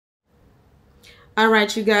All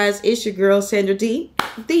right, you guys, it's your girl Sandra D,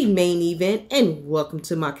 the main event, and welcome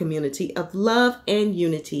to my community of love and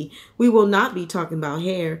unity. We will not be talking about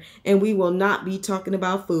hair, and we will not be talking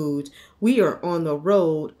about food. We are on the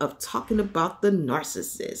road of talking about the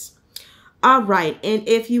narcissist. All right, and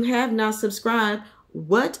if you have not subscribed,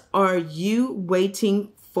 what are you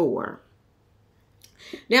waiting for?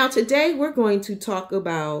 Now, today we're going to talk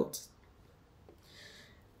about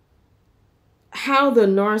how the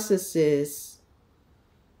narcissist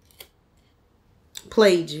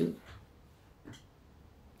played you.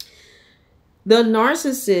 The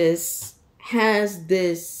narcissist has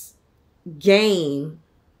this game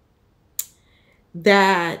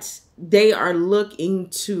that they are looking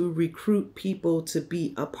to recruit people to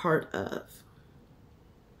be a part of.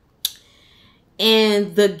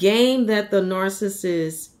 And the game that the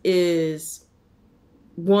narcissist is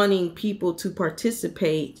wanting people to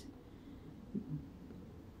participate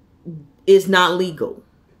is not legal.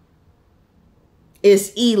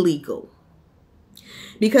 It's illegal.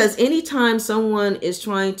 Because anytime someone is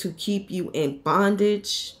trying to keep you in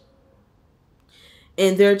bondage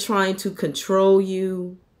and they're trying to control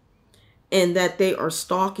you and that they are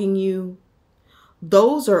stalking you,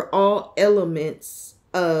 those are all elements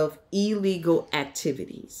of illegal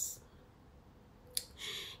activities.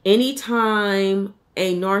 Anytime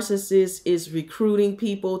a narcissist is recruiting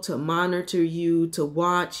people to monitor you, to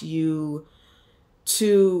watch you,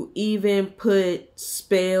 to even put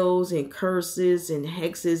spells and curses and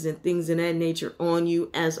hexes and things of that nature on you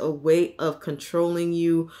as a way of controlling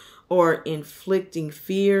you or inflicting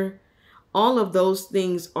fear, all of those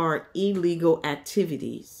things are illegal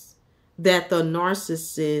activities that the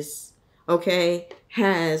narcissist,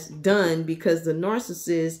 has done, because the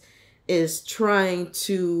narcissist is trying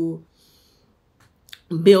to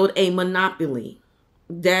build a monopoly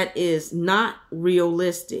that is not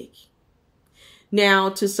realistic. Now,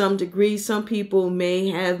 to some degree, some people may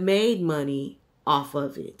have made money off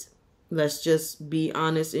of it. Let's just be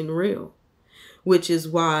honest and real, which is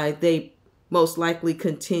why they most likely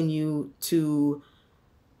continue to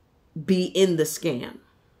be in the scam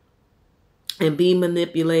and be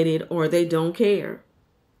manipulated, or they don't care.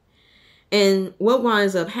 And what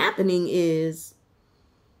winds up happening is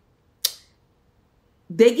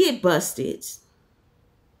they get busted,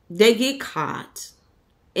 they get caught,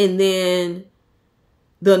 and then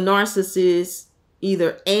the narcissist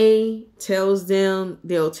either A, tells them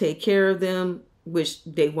they'll take care of them, which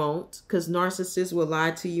they won't, because narcissists will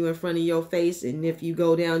lie to you in front of your face, and if you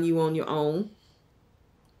go down, you on your own.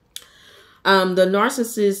 The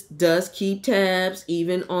narcissist does keep tabs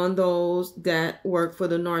even on those that work for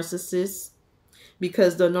the narcissist,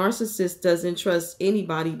 because the narcissist doesn't trust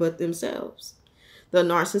anybody but themselves. The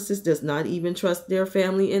narcissist does not even trust their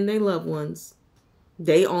family and their loved ones.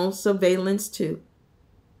 They own surveillance too.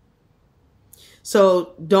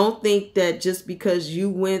 So don't think that just because you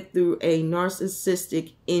went through a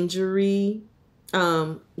narcissistic injury,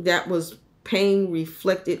 that was pain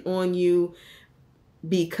reflected on you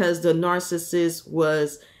because the narcissist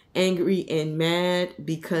was angry and mad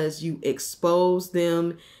because you exposed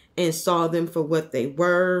them and saw them for what they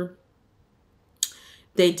were.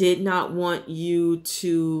 They did not want you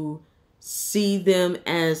to see them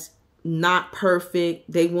as not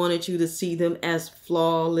perfect. They wanted you to see them as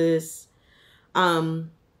flawless.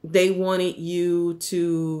 They wanted you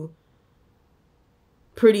to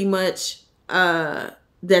pretty much that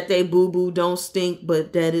they boo-boo don't stink,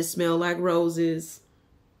 but that it smell like roses.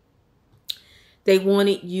 They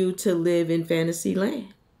wanted you to live in fantasy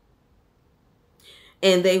land.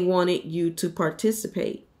 And they wanted you to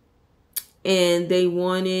participate. And they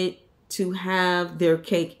wanted to have their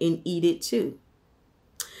cake and eat it too.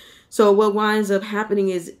 So what winds up happening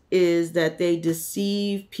is that they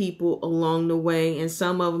deceive people along the way, and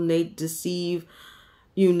some of them they deceive,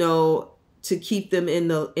 to keep them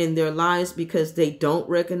in their lives because they don't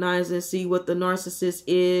recognize and see what the narcissist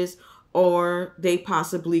is, or they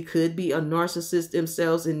possibly could be a narcissist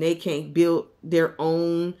themselves and they can't build their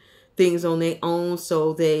own things on their own,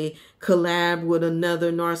 so they collab with another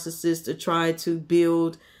narcissist to try to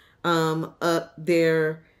build up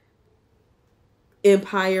their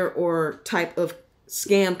empire or type of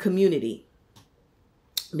scam community,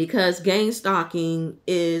 because gang stalking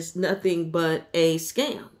is nothing but a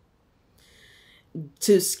scam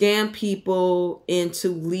to scam people into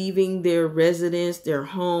leaving their residence, their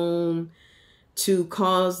home, to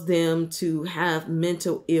cause them to have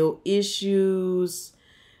mental ill issues,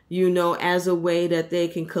 as a way that they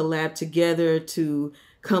can collab together to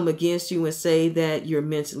come against you and say that you're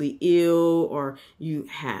mentally ill, or you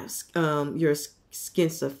have you're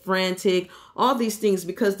schizophrenic, all these things,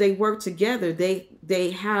 because they work together.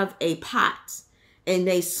 They have a pot and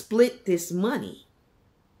they split this money.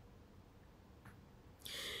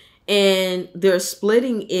 And they're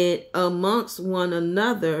splitting it amongst one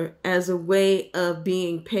another as a way of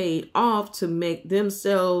being paid off to make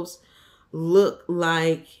themselves look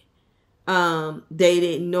like they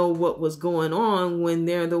didn't know what was going on, when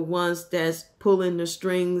they're the ones that's pulling the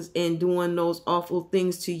strings and doing those awful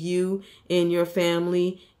things to you and your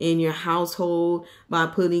family, in your household, by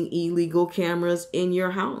putting illegal cameras in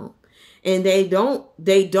your home. And they don't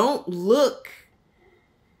look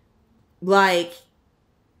like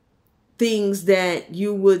things that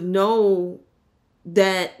you would know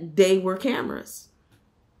that they were cameras.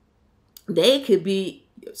 They could be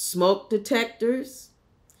smoke detectors.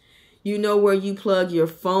 You know, where you plug your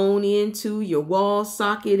phone into your wall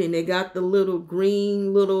socket, and they got the little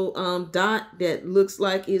green little dot that looks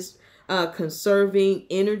like it's conserving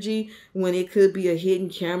energy, when it could be a hidden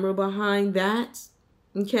camera behind that.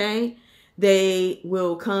 Okay, they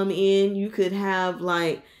will come in. You could have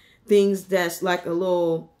like things that's like a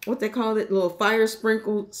little, what they call it, little fire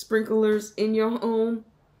sprinklers in your home.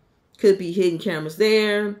 Could be hidden cameras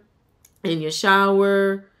there, in your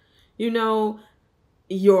shower, you know,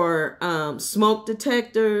 your smoke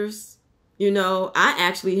detectors. You know, I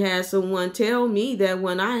actually had someone tell me that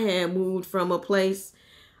when I had moved from a place,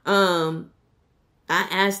 I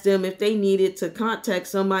asked them if they needed to contact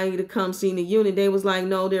somebody to come see the unit. They was like,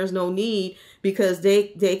 no, there's no need, because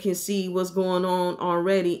they can see what's going on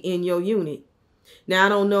already in your unit. Now, I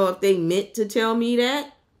don't know if they meant to tell me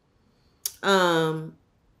that.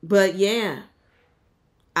 But yeah,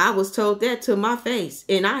 I was told that to my face,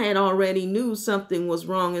 and I had already knew something was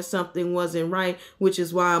wrong and something wasn't right, which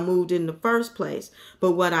is why I moved in the first place.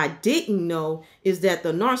 But what I didn't know is that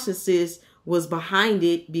the narcissist was behind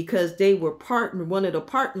it, because they were one of the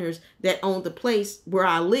partners that owned the place where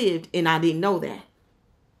I lived, and I didn't know that.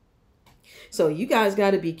 So you guys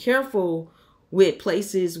got to be careful with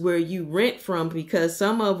places where you rent from, because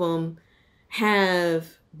some of them have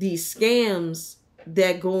these scams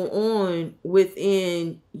that go on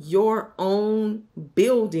within your own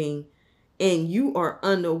building, and you are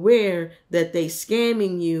unaware that they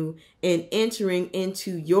scamming you and entering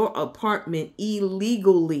into your apartment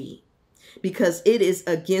illegally, because it is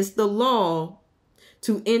against the law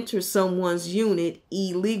to enter someone's unit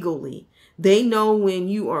illegally. They know when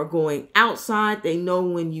you are going outside. They know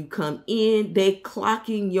when you come in. They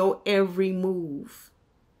clocking your every move.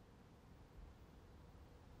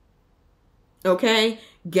 Okay?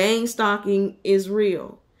 Gang stalking is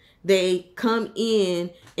real. They come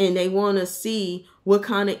in and they want to see what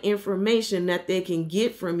kind of information that they can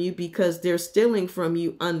get from you, because they're stealing from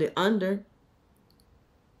you under.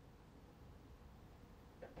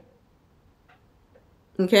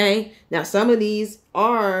 Okay? Now, some of these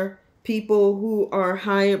are people who are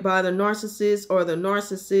hired by the narcissist, or the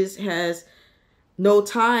narcissist has no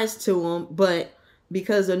ties to them, but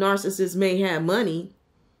because the narcissist may have money,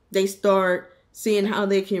 they start seeing how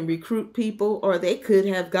they can recruit people, or they could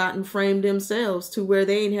have gotten framed themselves to where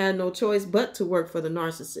they ain't had no choice but to work for the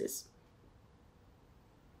narcissist.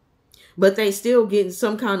 But they still getting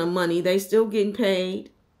some kind of money. They still getting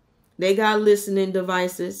paid. They got listening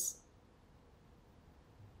devices.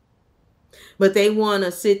 But they want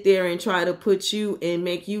to sit there and try to put you and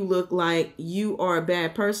make you look like you are a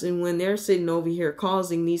bad person, when they're sitting over here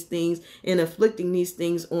causing these things and inflicting these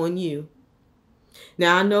things on you.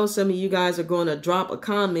 Now, I know some of you guys are going to drop a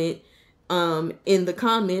comment in the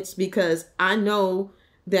comments, because I know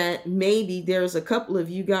that maybe there's a couple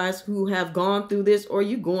of you guys who have gone through this, or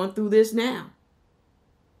you going through this now.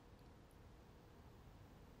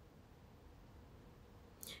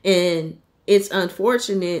 And it's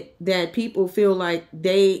unfortunate that people feel like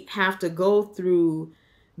they have to go through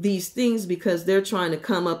these things because they're trying to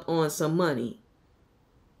come up on some money.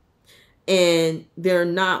 And they're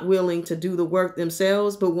not willing to do the work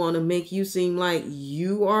themselves, but want to make you seem like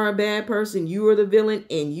you are a bad person. You are the villain,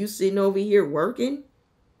 and you sitting over here working,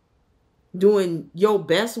 doing your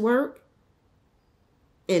best work,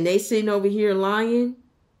 and they sitting over here lying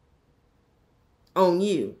on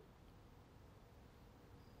you,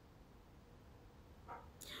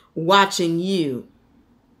 watching you.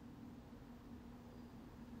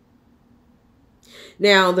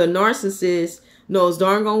 Now, the narcissist knows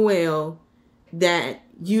darn well that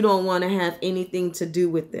you don't want to have anything to do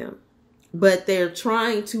with them, but they're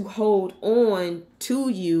trying to hold on to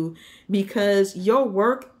you because your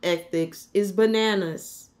work ethics is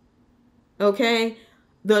bananas. Okay?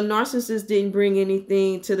 The narcissist didn't bring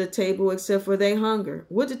anything to the table except for their hunger.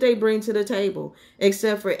 What did they bring to the table?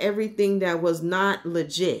 Except for everything that was not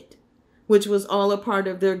legit, which was all a part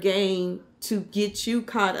of their game to get you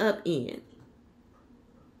caught up in.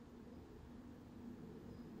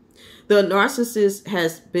 The narcissist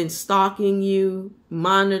has been stalking you,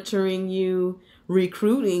 monitoring you,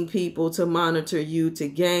 recruiting people to monitor you, to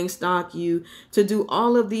gang stalk you, to do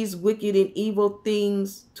all of these wicked and evil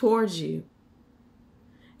things towards you.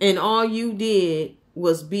 And all you did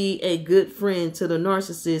was be a good friend to the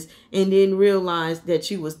narcissist and didn't realize that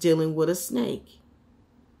you was dealing with a snake.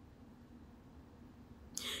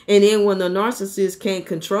 And then when the narcissist can't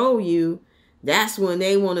control you, that's when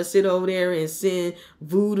they want to sit over there and send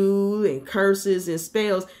voodoo and curses and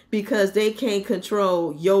spells, because they can't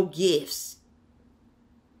control your gifts,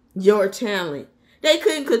 your talent. They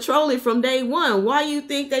couldn't control it from day one. Why you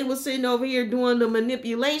think they were sitting over here doing the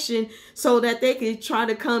manipulation so that they could try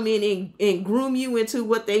to come in and groom you into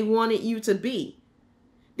what they wanted you to be?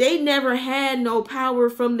 They never had no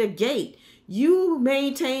power from the gate. You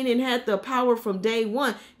maintained and had the power from day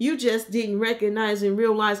one. You just didn't recognize and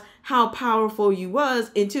realize how powerful you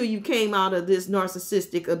was until you came out of this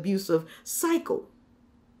narcissistic abusive cycle.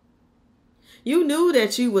 You knew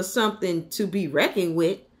that you was something to be reckoned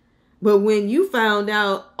with. But when you found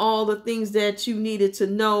out all the things that you needed to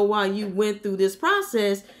know while you went through this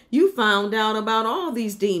process, you found out about all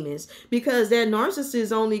these demons, because that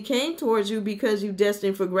narcissist only came towards you because you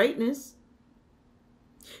destined for greatness.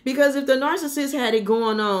 Because if the narcissist had it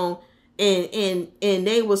going on and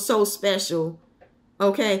they were so special,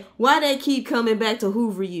 okay, why they keep coming back to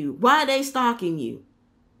hoover you? Why they stalking you?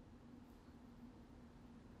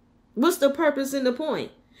 What's the purpose and the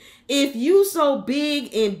point? If you so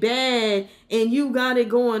big and bad and you got it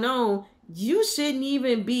going on, you shouldn't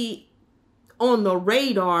even be on the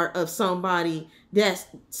radar of somebody that's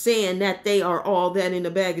saying that they are all that in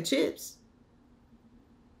a bag of chips.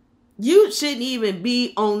 You shouldn't even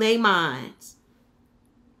be on their minds.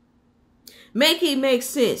 Make it make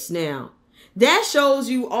sense now. That shows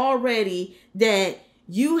you already that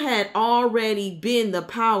you had already been the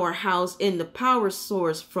powerhouse and the power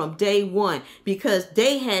source from day one, because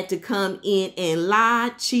they had to come in and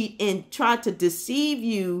lie, cheat, and try to deceive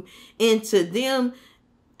you into them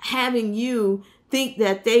having you think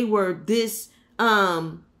that they were this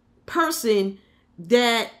person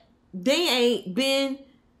that they ain't been,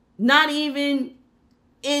 not even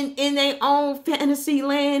in their own fantasy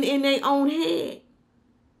land, in their own head.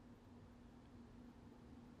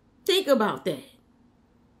 Think about that.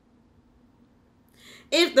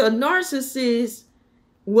 If the narcissist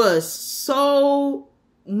was so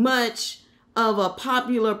much of a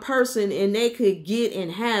popular person and they could get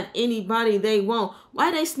and have anybody they want,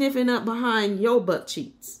 why they sniffing up behind your butt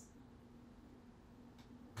cheeks?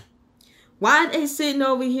 Why they sitting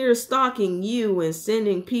over here stalking you and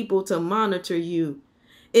sending people to monitor you?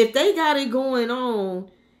 If they got it going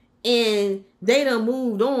on and they done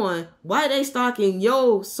moved on, why they stalking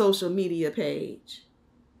your social media page?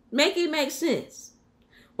 Make it make sense.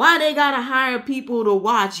 Why they gotta hire people to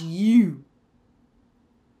watch you?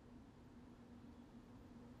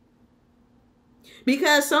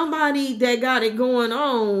 Because somebody that got it going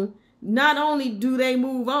on, not only do they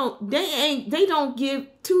move on, they don't give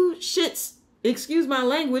two shits, excuse my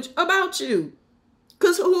language, about you.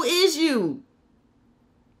 Because who is you?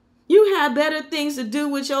 You have better things to do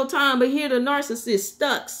with your time, but here the narcissist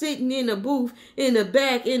stuck, sitting in a booth, in the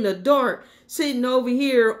back, in the dark, sitting over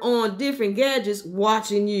here on different gadgets,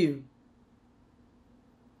 watching you.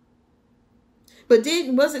 But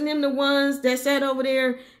wasn't them the ones that sat over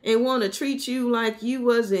there and want to treat you like you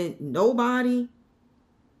wasn't nobody?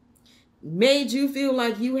 Made you feel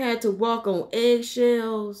like you had to walk on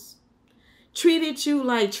eggshells? Treated you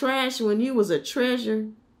like trash when you was a treasure?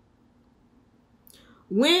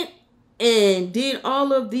 Went and did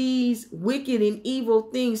all of these wicked and evil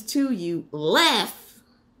things to you, left,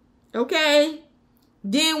 okay?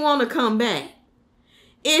 Didn't want to come back.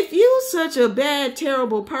 If you such a bad,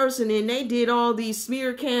 terrible person and they did all these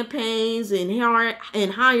smear campaigns and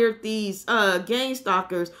hired these gang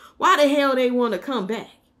stalkers, why the hell they want to come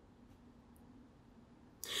back?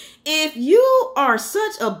 If you are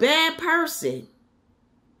such a bad person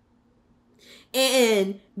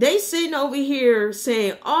and they sitting over here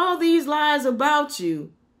saying all these lies about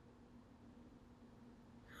you,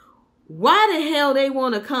 why the hell they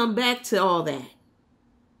want to come back to all that?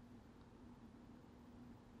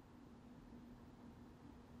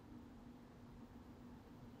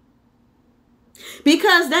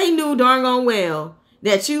 Because they knew darn well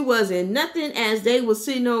that you wasn't nothing as they was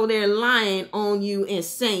sitting over there lying on you and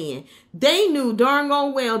saying. They knew darn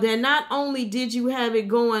well that not only did you have it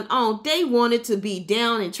going on, they wanted to be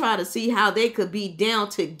down and try to see how they could be down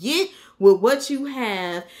to get with what you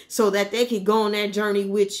have so that they could go on that journey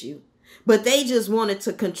with you. But they just wanted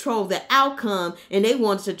to control the outcome, and they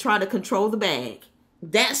wanted to try to control the bag.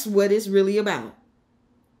 That's what it's really about.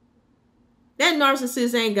 That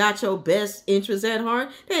narcissist ain't got your best interest at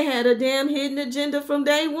heart. They had a damn hidden agenda from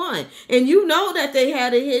day one. And you know that they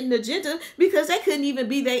had a hidden agenda because they couldn't even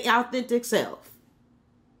be their authentic self.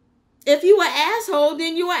 If you an asshole,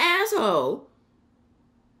 then you an asshole.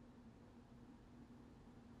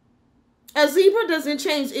 A zebra doesn't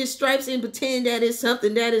change its stripes and pretend that it's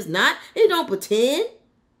something that is not. It don't pretend.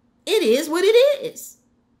 It is what it is.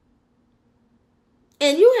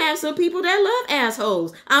 And you have some people that love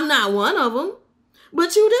assholes. I'm not one of them,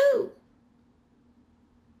 but you do.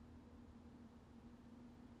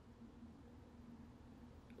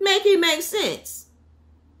 Make it make sense.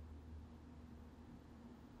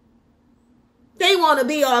 They want to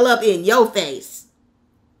be all up in your face.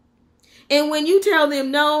 And when you tell them,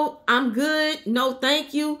 no, I'm good, no,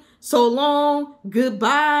 thank you, so long,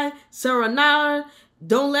 goodbye, sayonara,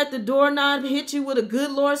 don't let the doorknob hit you with a good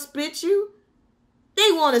Lord spit you.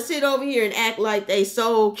 They want to sit over here and act like they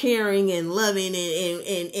so caring and loving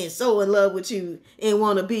and so in love with you and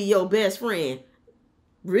want to be your best friend.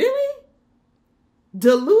 Really?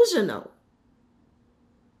 Delusional.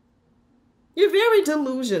 You're very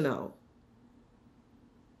delusional.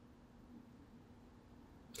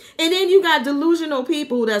 And then you got delusional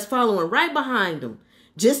people that's following right behind them,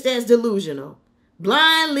 just as delusional.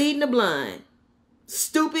 Blind leading the blind.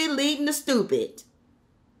 Stupid leading the stupid.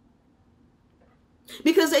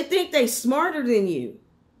 Because they think they're smarter than you.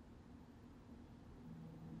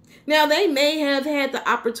 Now, they may have had the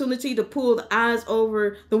opportunity to pull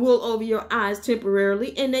the wool over your eyes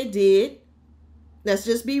temporarily, and they did. Let's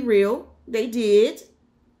just be real. They did.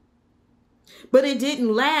 But it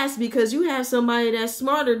didn't last because you have somebody that's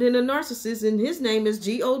smarter than a narcissist, and his name is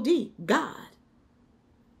God, God.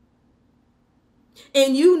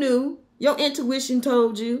 And you knew, your intuition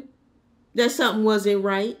told you that something wasn't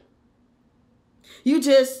right. You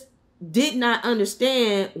just did not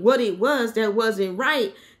understand what it was that wasn't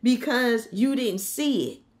right because you didn't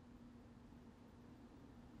see it.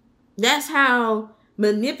 That's how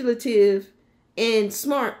manipulative and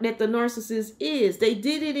smart that the narcissist is. They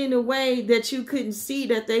did it in a way that you couldn't see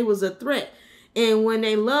that they was a threat. And when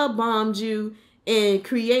they love bombed you and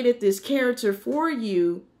created this character for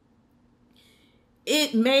you,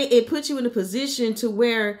 it put you in a position to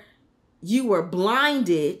where you were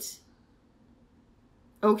blinded.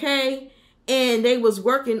 Okay? And they was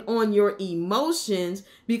working on your emotions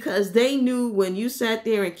because they knew when you sat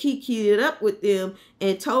there and kikied it up with them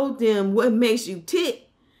and told them what makes you tick,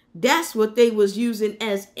 that's what they was using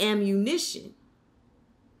as ammunition.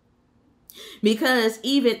 Because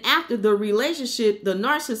even after the relationship, the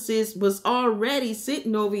narcissist was already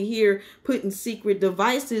sitting over here putting secret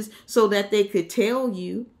devices so that they could tell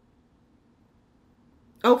you.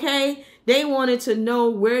 Okay? They wanted to know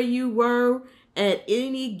where you were at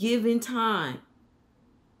any given time,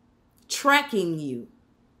 tracking you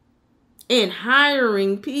and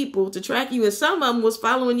hiring people to track you. And some of them was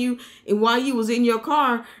following you and while you was in your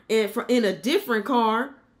car and in a different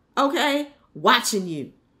car, okay, watching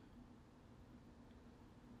you.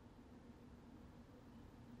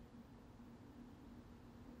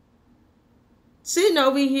 Sitting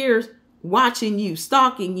over here watching you,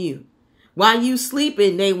 stalking you. While you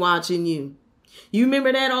sleeping, they watching you. You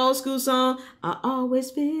remember that old school song? I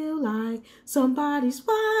always feel like somebody's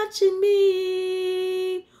watching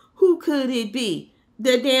me. Who could it be?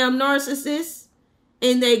 The damn narcissists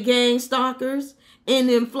and they gang stalkers and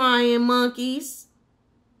them flying monkeys.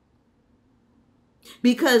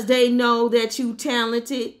 Because they know that you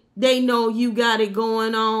talented. They know you got it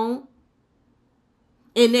going on.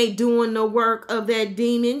 And they doing the work of that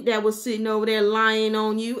demon that was sitting over there lying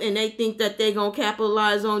on you. And they think that they going to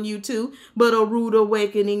capitalize on you too. But a rude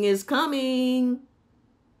awakening is coming.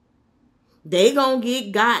 They going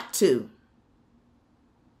to got to.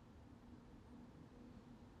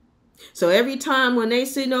 So every time when they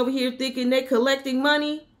sitting over here thinking they collecting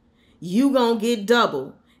money, you going to get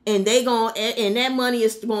double. And that money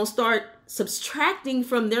is going to start subtracting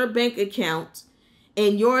from their bank account.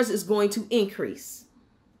 And yours is going to increase.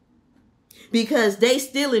 Because they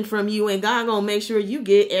stealing from you and God gonna make sure you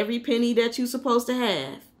get every penny that you supposed to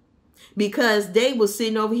have. Because they was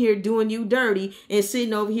sitting over here doing you dirty and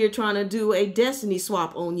sitting over here trying to do a destiny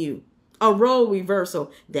swap on you. A role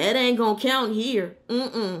reversal. That ain't gonna count here.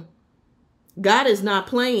 God is not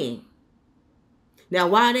playing. Now,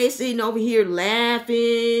 while they sitting over here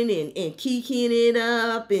laughing and kicking it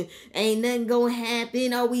up and ain't nothing gonna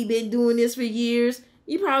happen, oh, we've been doing this for years.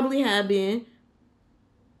 You probably have been.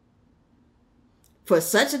 For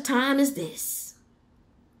such a time as this.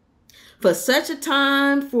 For such a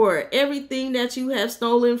time for everything that you have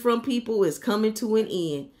stolen from people is coming to an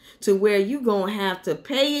end. To where you gonna have to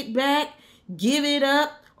pay it back, give it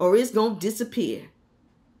up, or it's gonna disappear.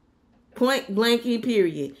 Point blank and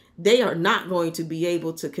period. They are not going to be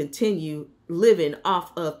able to continue living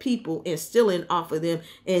off of people and stealing off of them.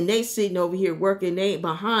 And they sitting over here working their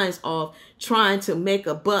behinds off, trying to make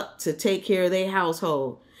a buck to take care of their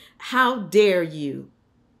household. How dare you?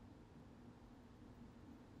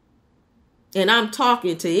 And I'm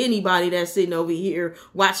talking to anybody that's sitting over here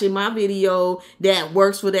watching my video that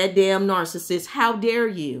works for that damn narcissist. How dare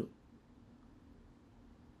you?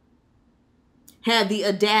 Have the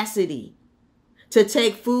audacity to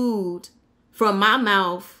take food from my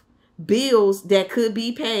mouth, bills that could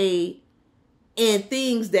be paid, and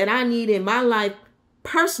things that I need in my life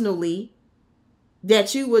personally,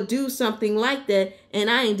 that you would do something like that, and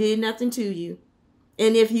I ain't did nothing to you.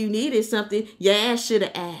 And if you needed something, your ass should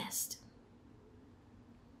have asked.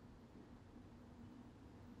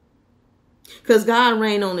 Because God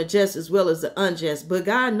reigns on the just as well as the unjust, but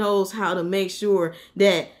God knows how to make sure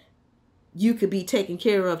that you could be taken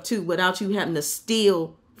care of too without you having to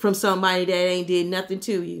steal from somebody that ain't did nothing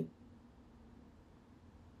to you.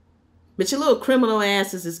 But your little criminal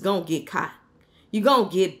asses is going to get caught. You're going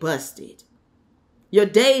to get busted. Your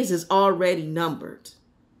days is already numbered.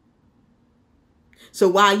 So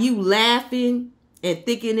while you laughing and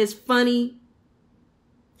thinking it's funny,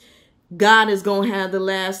 God is going to have the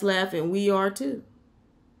last laugh, and we are too.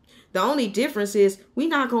 The only difference is we're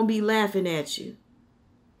not going to be laughing at you.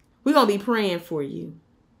 We're going to be praying for you.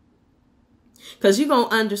 Because you're going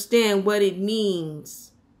to understand what it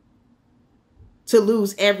means to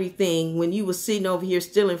lose everything when you were sitting over here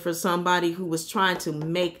stealing from somebody who was trying to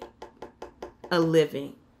make a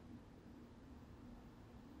living.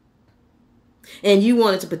 And you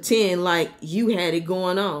wanted to pretend like you had it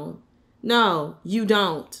going on. No, you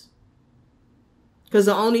don't. Because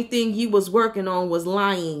the only thing you was working on was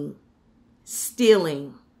lying,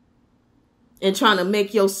 stealing, and trying to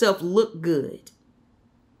make yourself look good.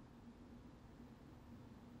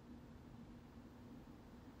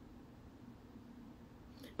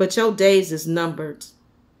 But your days is numbered.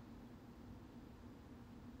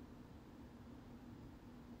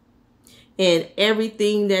 And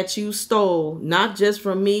everything that you stole, not just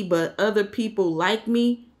from me, but other people like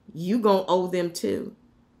me, you gonna owe them too.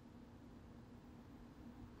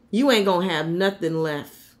 You ain't gonna have nothing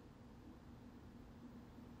left.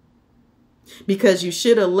 Because you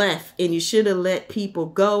should have left and you should have let people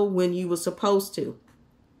go when you were supposed to.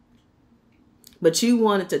 But you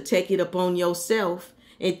wanted to take it upon yourself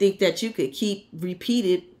and think that you could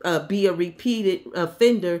be a repeated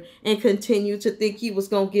offender and continue to think you was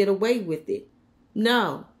going to get away with it.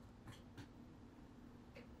 No.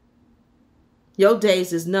 Your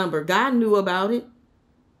days is numbered. God knew about it.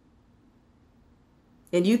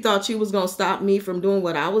 And you thought you was going to stop me from doing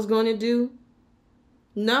what I was going to do?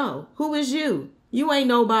 No. Who is you? You ain't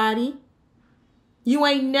nobody. You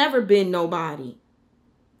ain't never been nobody.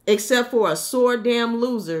 Except for a sore damn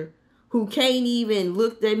loser who can't even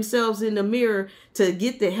look themselves in the mirror to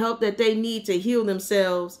get the help that they need to heal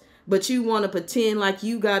themselves. But you want to pretend like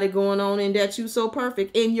you got it going on and that you so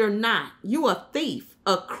perfect. And you're not. You a thief,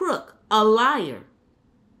 a crook, a liar.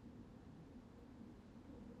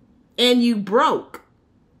 And you broke.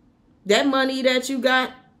 That money that you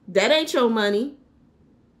got, that ain't your money.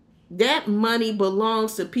 That money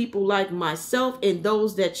belongs to people like myself and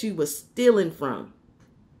those that you were stealing from.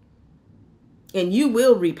 And you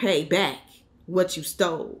will repay back what you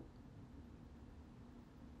stole.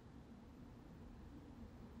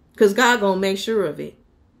 Because God gonna make sure of it.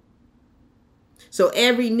 So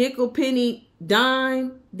every nickel, penny,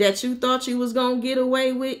 dime that you thought you was gonna get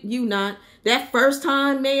away with, you not. That first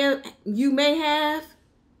time you may have.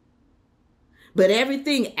 But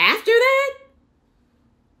everything after that,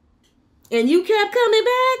 and you kept coming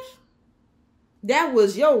back, that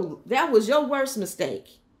was your worst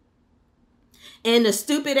mistake. And the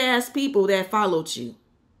stupid ass people that followed you.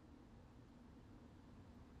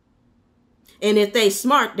 And if they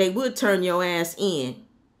smart, they would turn your ass in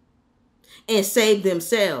and save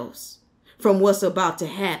themselves from what's about to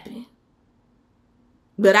happen.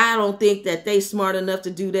 But I don't think that they smart enough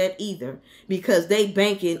to do that either, because they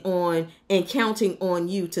banking on and counting on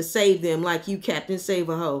you to save them like you Captain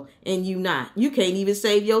Save-A-Ho, and you not. You can't even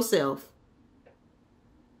save yourself.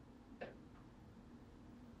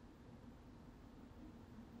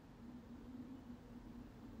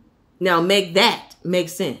 Now make that make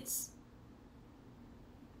sense.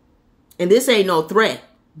 And this ain't no threat.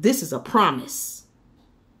 This is a promise.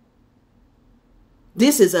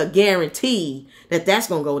 This is a guarantee that that's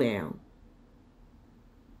going to go down.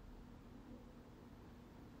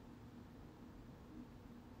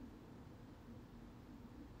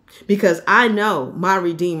 Because I know my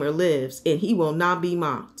Redeemer lives and he will not be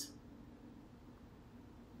mocked.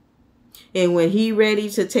 And when he ready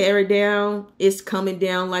to tear it down, it's coming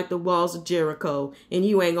down like the walls of Jericho. And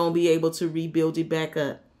you ain't going to be able to rebuild it back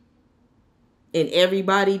up. And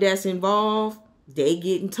everybody that's involved, they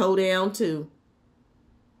getting towed down too.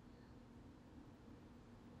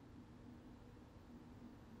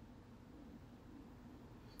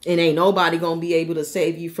 And ain't nobody going to be able to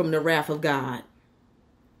save you from the wrath of God.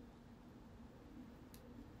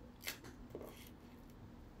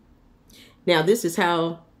 Now, this is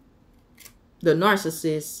how the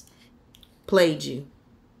narcissist played you.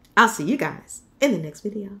 I'll see you guys in the next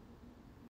video.